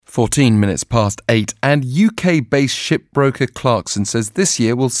14 minutes past 8, and UK-based shipbroker Clarkson says this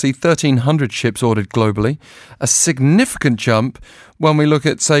year we'll see 1,300 ships ordered globally, a significant jump when we look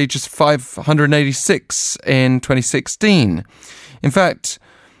at, say, just 586 in 2016. In fact,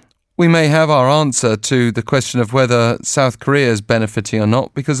 we may have our answer to the question of whether South Korea is benefiting or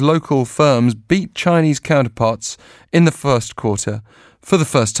not, because local firms beat Chinese counterparts in the first quarter for the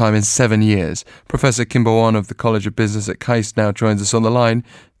first time in 7 years. Professor Kim Bowon of the College of Business at KAIST now joins us on the line.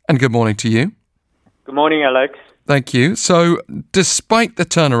 And good morning to you. Good morning, Alex. Thank you. So, despite the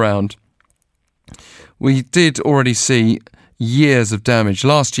turnaround, we did already see years of damage.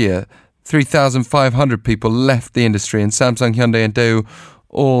 Last year, 3,500 people left the industry, and Samsung, Hyundai and Daewoo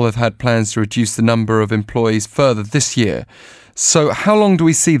all have had plans to reduce the number of employees further this year. So how long do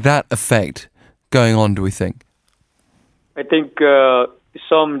we see that effect going on, do we think? I think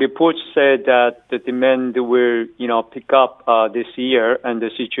some reports said that the demand will, pick up this year and the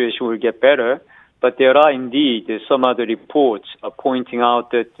situation will get better. But there are indeed some other reports pointing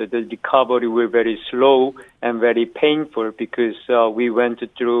out that the recovery will be very slow and very painful because we went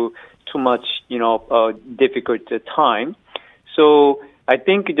through too much, difficult time. So I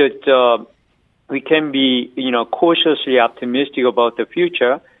think that we can be, cautiously optimistic about the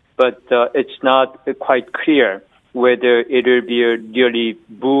future, but it's not quite clear whether it will be a really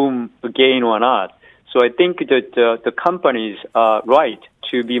boom again or not. So I think that the companies are right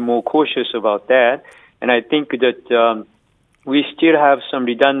to be more cautious about that. And I think that we still have some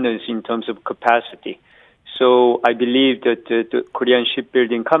redundancy in terms of capacity. So I believe that the Korean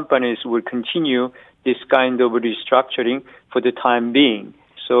shipbuilding companies will continue this kind of restructuring for the time being.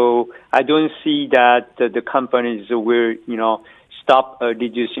 So I don't see that the companies will, stop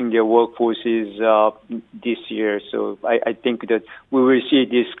reducing their workforces this year. So I think that we will see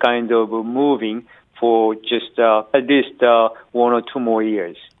this kind of moving for just at least 1 or 2 more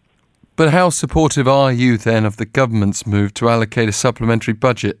years. But how supportive are you then of the government's move to allocate a supplementary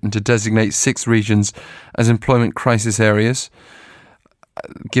budget and to designate 6 regions as employment crisis areas,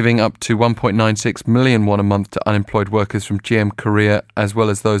 giving up to 1.96 million won a month to unemployed workers from GM Korea as well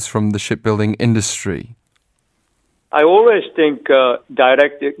as those from the shipbuilding industry? I always think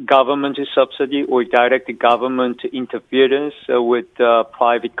direct government subsidy or direct government interference with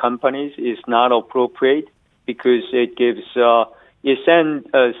private companies is not appropriate because it gives it sends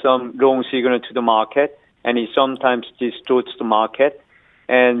some wrong signal to the market and it sometimes distorts the market.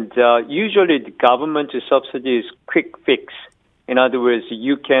 And usually the government subsidy is quick fix. In other words,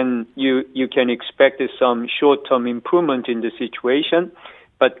 you can expect some short-term improvement in the situation,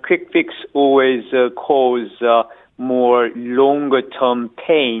 but quick fix always cause more longer-term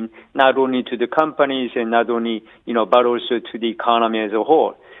pain, not only to the companies and not only, but also to the economy as a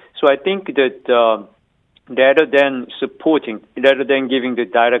whole. So I think that rather than giving the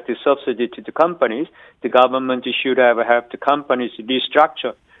direct subsidy to the companies, the government should have the companies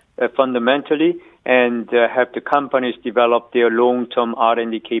restructure fundamentally and have the companies develop their long-term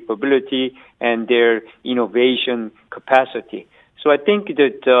R&D capability and their innovation capacity. So I think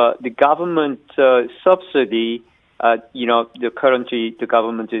that the government subsidy, currently the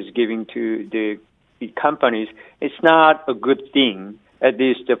government is giving to the companies, it's not a good thing, at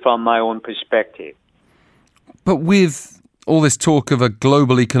least from my own perspective. But with all this talk of a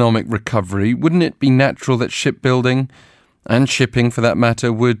global economic recovery, wouldn't it be natural that shipbuilding and shipping, for that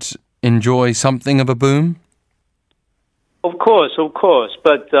matter, would enjoy something of a boom? Of course.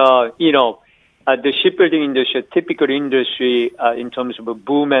 But, the shipbuilding industry, a typical industry in terms of a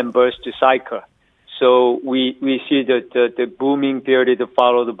boom and burst cycle. So we see that the booming period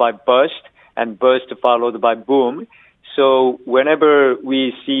followed by burst and burst followed by boom. So whenever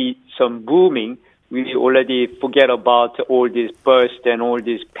we see some booming, we already forget about all this burst and all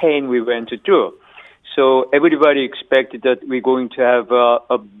this pain we went through. So everybody expected that we're going to have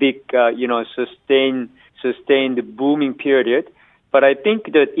a big, sustained booming period. But I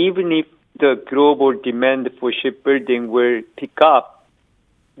think that even if the global demand for shipbuilding will pick up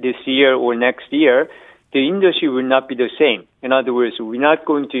this year or next year, the industry will not be the same. In other words, we're not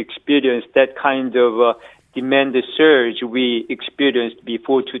going to experience that kind of demand surge we experienced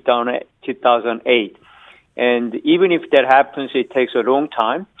before 2008. And even if that happens, it takes a long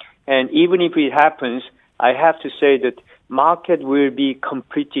time. And even if it happens, I have to say that market will be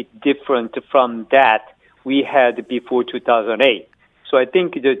completely different from that we had before 2008. So I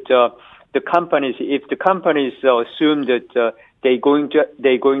think that the companies, if the companies assume that they're going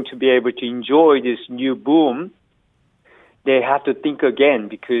to be able to enjoy this new boom, they have to think again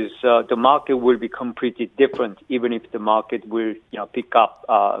because the market will be completely different, even if the market will pick up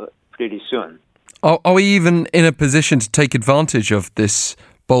pretty soon. Are we even in a position to take advantage of this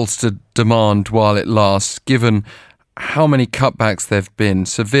bolster demand while it lasts, given how many cutbacks there have been,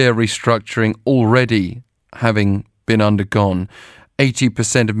 severe restructuring already having been undergone.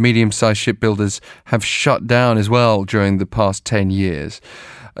 80% of medium-sized shipbuilders have shut down as well during the past 10 years.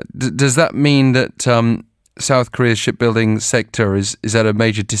 Does that mean that South Korea's shipbuilding sector is at a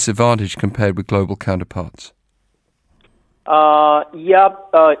major disadvantage compared with global counterparts?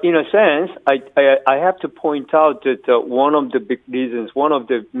 In a sense, I have to point out that one of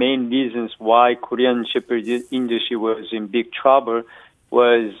the main reasons why Korean shipbuilding industry was in big trouble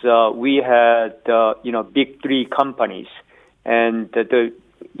was we had big three companies, and the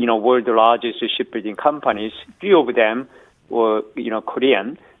world's largest shipbuilding companies. Three of them were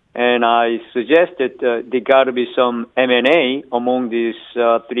Korean, and I suggested there got to be some M&A among these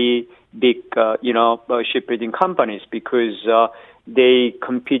three big shipbuilding companies, because they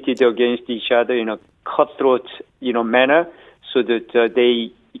competed against each other in a cutthroat manner, so that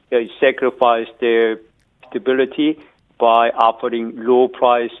they sacrificed their stability by offering low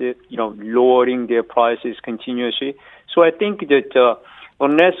prices, lowering their prices continuously. So I think that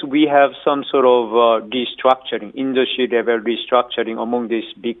unless we have some sort of restructuring, industry level restructuring among these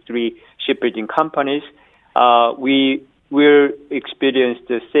big three shipbuilding companies, we will experience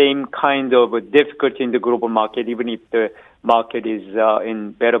the same kind of difficulty in the global market, even if the market is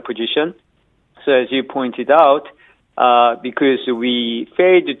in better position. So as you pointed out, because we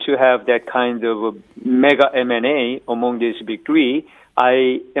failed to have that kind of mega M&A among these big three,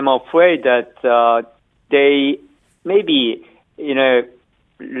 I am afraid that they may be in a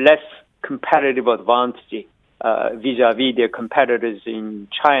less competitive advantage vis-a-vis their competitors in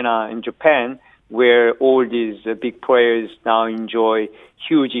China and Japan, where all these big players now enjoy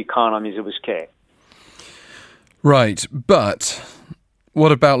huge economies of scale. Right, but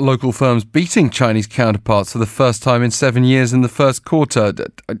what about local firms beating Chinese counterparts for the first time in 7 years in the first quarter?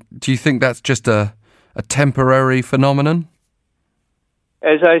 Do you think that's just a temporary phenomenon?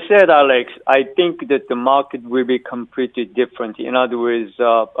 As I said, Alex, I think that the market will be completely different. In other words,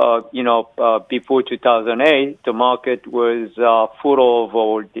 before 2008, the market was full of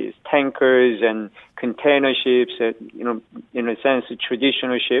all these tankers and container ships, in a sense,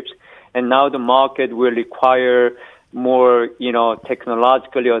 traditional ships. And now the market will require more,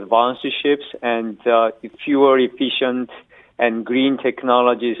 technologically advanced ships, and fuel efficient and green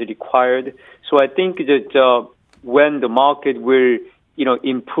technology is required. So I think that when the market will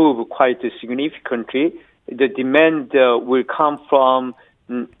improve quite significantly, the demand will come from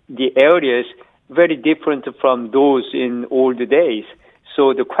the areas very different from those in old days.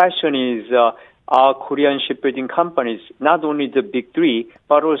 So the question is, are Korean shipbuilding companies, not only the big three,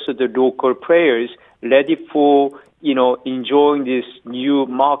 but also the local players, ready for, enjoying this new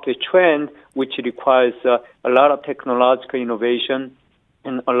market trend, which requires a lot of technological innovation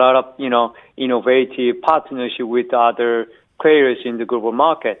and a lot of, innovative partnership with other players in the global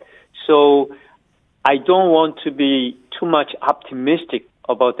market. So I don't want to be too much optimistic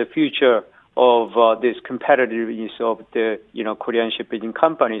about the future of this competitiveness of the Korean shipbuilding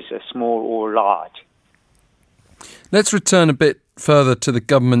companies, small or large. Let's return a bit further to the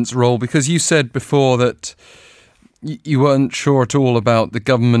government's role, because you said before that you weren't sure at all about the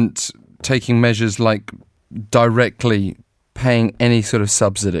government taking measures like directly paying any sort of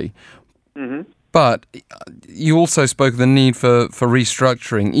subsidy. Mm-hmm. But you also spoke of the need for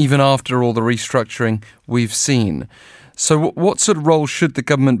restructuring, even after all the restructuring we've seen. So what sort of role should the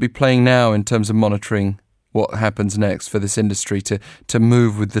government be playing now in terms of monitoring what happens next for this industry to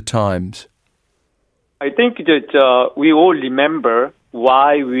move with the times? I think that we all remember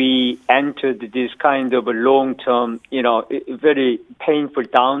why we entered this kind of a long-term, very painful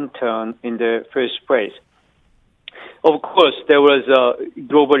downturn in the first place. Of course, there was a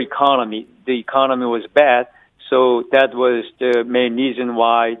global economy. The economy was bad, so that was the main reason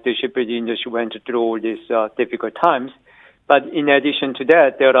why the shipbuilding industry went through all these difficult times. But in addition to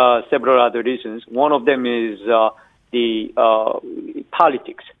that, there are several other reasons. One of them is the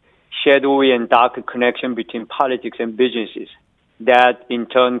politics, shadowy and dark connection between politics and businesses. That in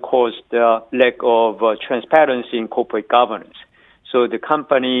turn caused the lack of transparency in corporate governance. So the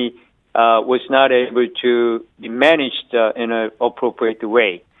company was not able to be managed in an appropriate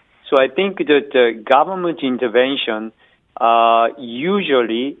way. So I think that government intervention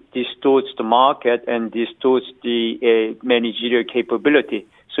usually distorts the market and distorts the managerial capability.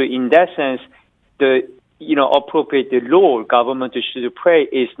 So in that sense, the appropriate role government should play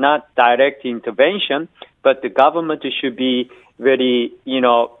is not direct intervention, but the government should be very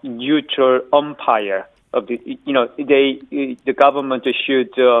neutral umpire of the the government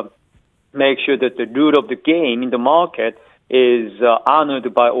should make sure that the rule of the game in the market is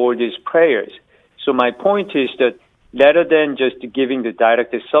honored by all these players. So my point is that rather than just giving the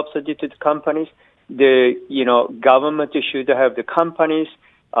direct subsidy to the companies, the government should have the companies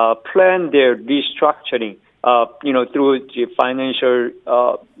plan their restructuring, through the financial,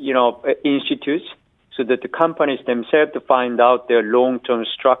 institutes, so that the companies themselves to find out their long-term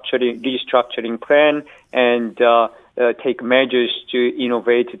restructuring plan and take measures to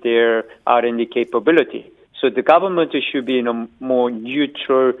innovate their R&D capability. So the government should be in a more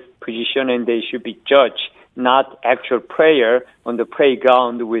neutral position, and they should be judged, not actual player on the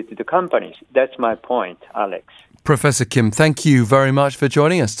playground with the companies. That's my point, Alex. Professor Kim, thank you very much for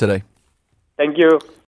joining us today. Thank you.